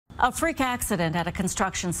A freak accident at a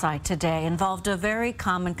construction site today involved a very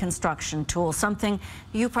common construction tool, something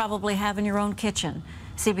you probably have in your own kitchen.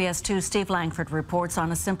 CBS 2's Steve Langford reports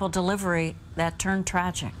on a simple delivery that turned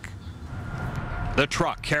tragic. The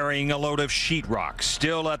truck carrying a load of sheetrock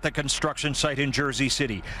still at the construction site in Jersey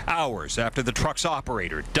City, hours after the truck's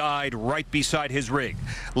operator died right beside his rig,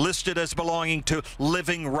 listed as belonging to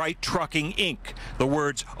Living Right Trucking, Inc., the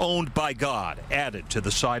words "owned by God" added to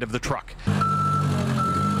the side of the truck.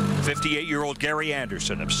 58-year-old Gary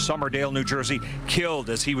Anderson of Somerdale, New Jersey,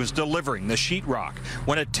 killed as he was delivering the sheetrock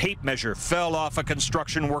when a tape measure fell off a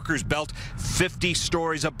construction worker's belt 50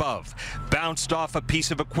 stories above, bounced off a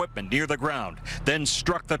piece of equipment near the ground, then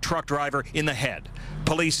struck the truck driver in the head.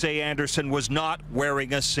 Police say Anderson was not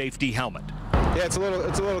wearing a safety helmet. Yeah, it's a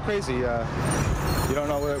little crazy. You don't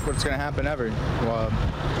know what's going to happen ever.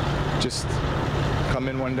 Just come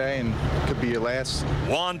in one day and it could be your last.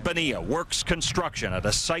 Juan Bonilla works construction at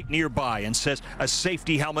a site nearby and says a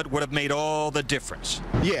safety helmet would have made all the difference.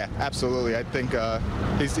 Yeah, absolutely. I think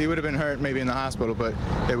he would have been hurt maybe in the hospital, but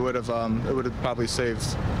it would have probably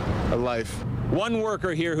saved a life. One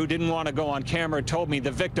worker here who didn't want to go on camera told me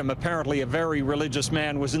the victim, apparently a very religious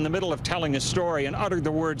man, was in the middle of telling a story and uttered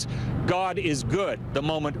the words, "God is good," the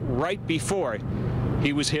moment right before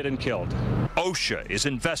he was hit and killed. OSHA is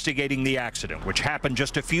investigating the accident, which happened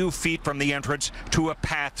just a few feet from the entrance to a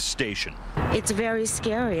PATH station. It's very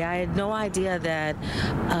scary. I had no idea that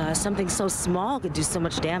something so small could do so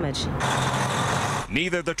much damage.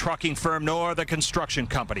 Neither the trucking firm nor the construction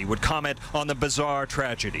company would comment on the bizarre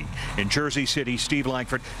tragedy. In Jersey City, Steve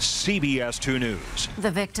Langford, CBS 2 News.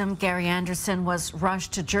 The victim, Gary Anderson, was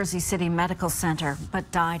rushed to Jersey City Medical Center but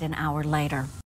died an hour later.